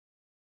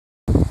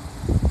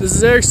This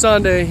is Eric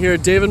Sunday here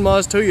at David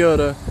Moss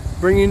Toyota,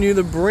 bringing you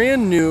the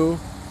brand new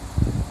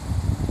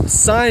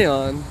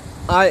Scion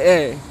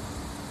IA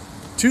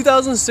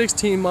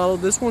 2016 model.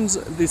 This one's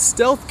the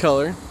stealth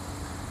color.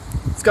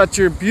 It's got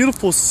your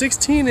beautiful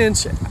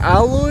 16-inch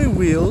alloy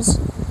wheels.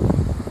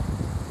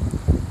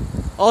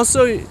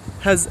 Also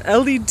has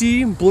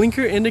LED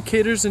blinker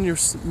indicators in your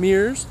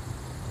mirrors.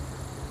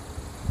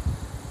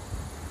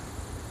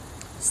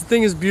 This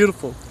thing is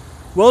beautiful.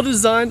 Well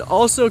designed,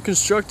 also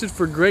constructed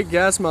for great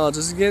gas mileage.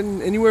 It's getting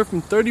anywhere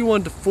from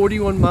 31 to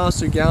 41 miles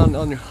per gallon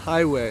on your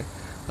highway.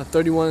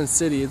 31 in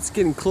city. It's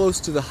getting close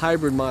to the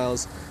hybrid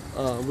miles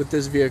with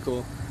this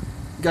vehicle.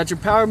 Got your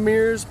power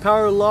mirrors,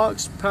 power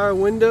locks, power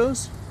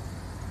windows.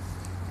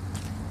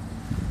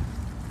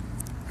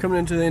 Coming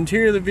into the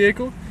interior of the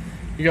vehicle,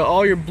 you got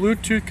all your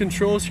Bluetooth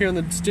controls here on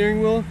the steering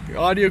wheel, your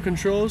audio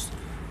controls,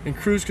 and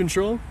cruise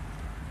control.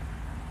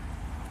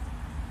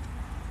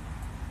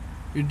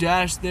 Your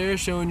dash there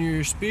showing you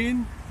your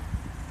speed.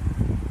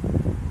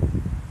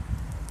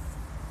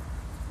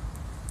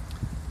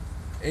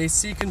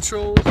 AC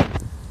controls.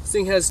 This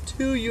thing has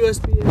two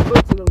USB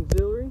inputs and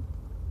auxiliary,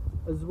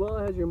 as well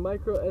as your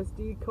micro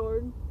SD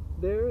card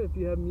there if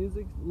you have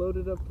music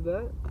loaded up to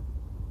that.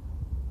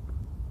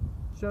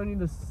 Showing you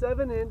the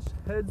 7-inch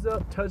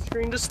heads-up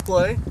touchscreen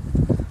display,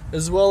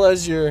 as well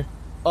as your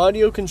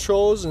audio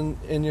controls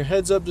and your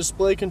heads-up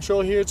display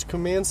control here. It's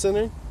command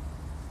center.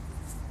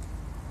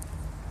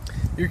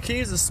 Your key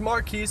is a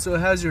smart key, so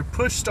it has your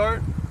push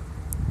start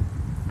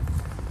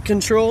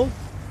control.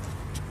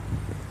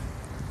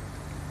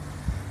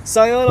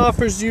 Scion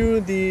offers you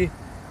the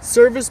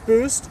service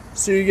boost,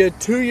 so you get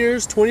 2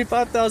 years,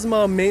 25,000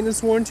 mile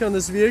maintenance warranty on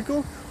this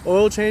vehicle.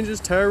 Oil changes,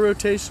 tire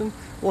rotation,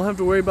 won't have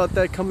to worry about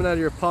that coming out of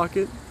your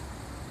pocket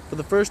for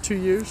the first 2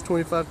 years,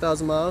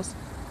 25,000 miles.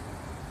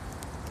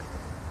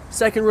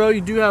 Second row,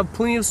 you do have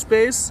plenty of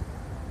space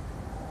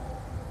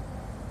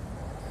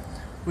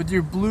with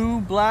your blue,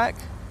 black,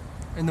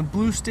 and the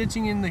blue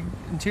stitching in the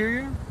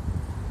interior.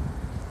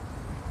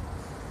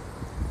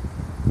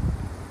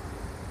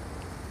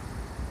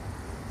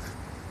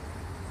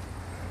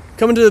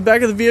 Coming to the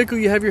back of the vehicle,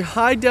 you have your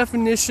high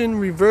definition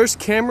reverse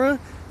camera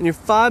and your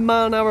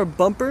 5-mile-an-hour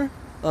bumper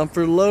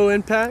for low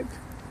impact.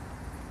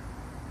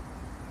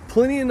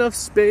 Plenty enough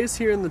space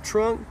here in the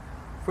trunk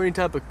for any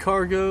type of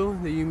cargo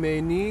that you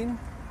may need.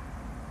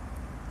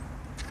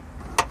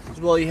 As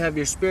well, you have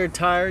your spare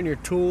tire and your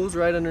tools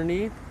right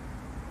underneath.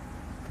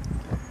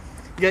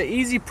 You got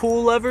easy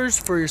pull levers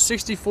for your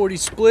 60-40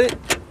 split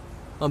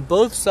on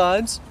both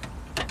sides.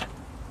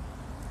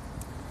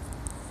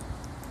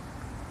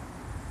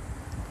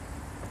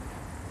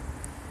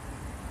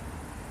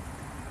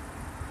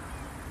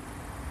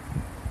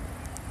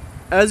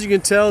 As you can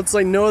tell, it's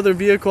like no other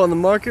vehicle on the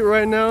market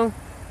right now.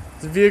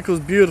 The vehicle is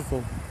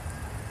beautiful.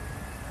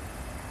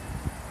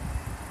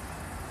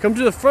 Come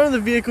to the front of the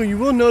vehicle, you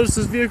will notice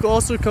this vehicle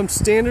also comes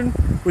standard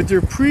with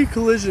your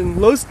pre-collision,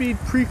 low-speed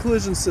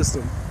pre-collision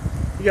system.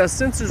 You got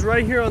sensors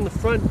right here on the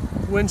front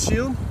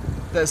windshield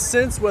that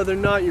sense whether or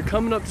not you're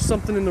coming up to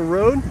something in the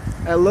road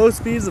at low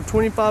speeds of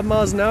 25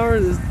 miles an hour.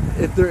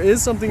 If there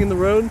is something in the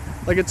road,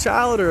 like a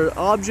child or an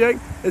object,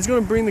 it's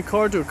going to bring the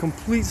car to a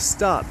complete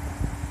stop.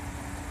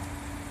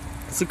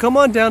 So come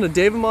on down to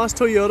David Moss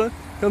Toyota.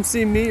 Come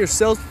see me, your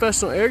sales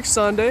professional Eric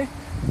Sunday,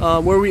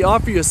 where we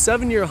offer you a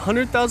 7-year,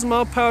 100,000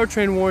 mile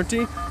powertrain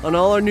warranty on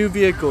all our new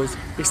vehicles,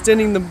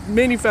 extending the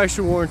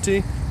manufacturer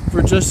warranty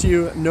for just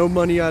you, no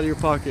money out of your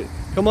pocket.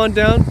 Come on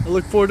down. I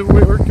look forward to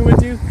working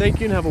with you. Thank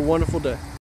you and have a wonderful day.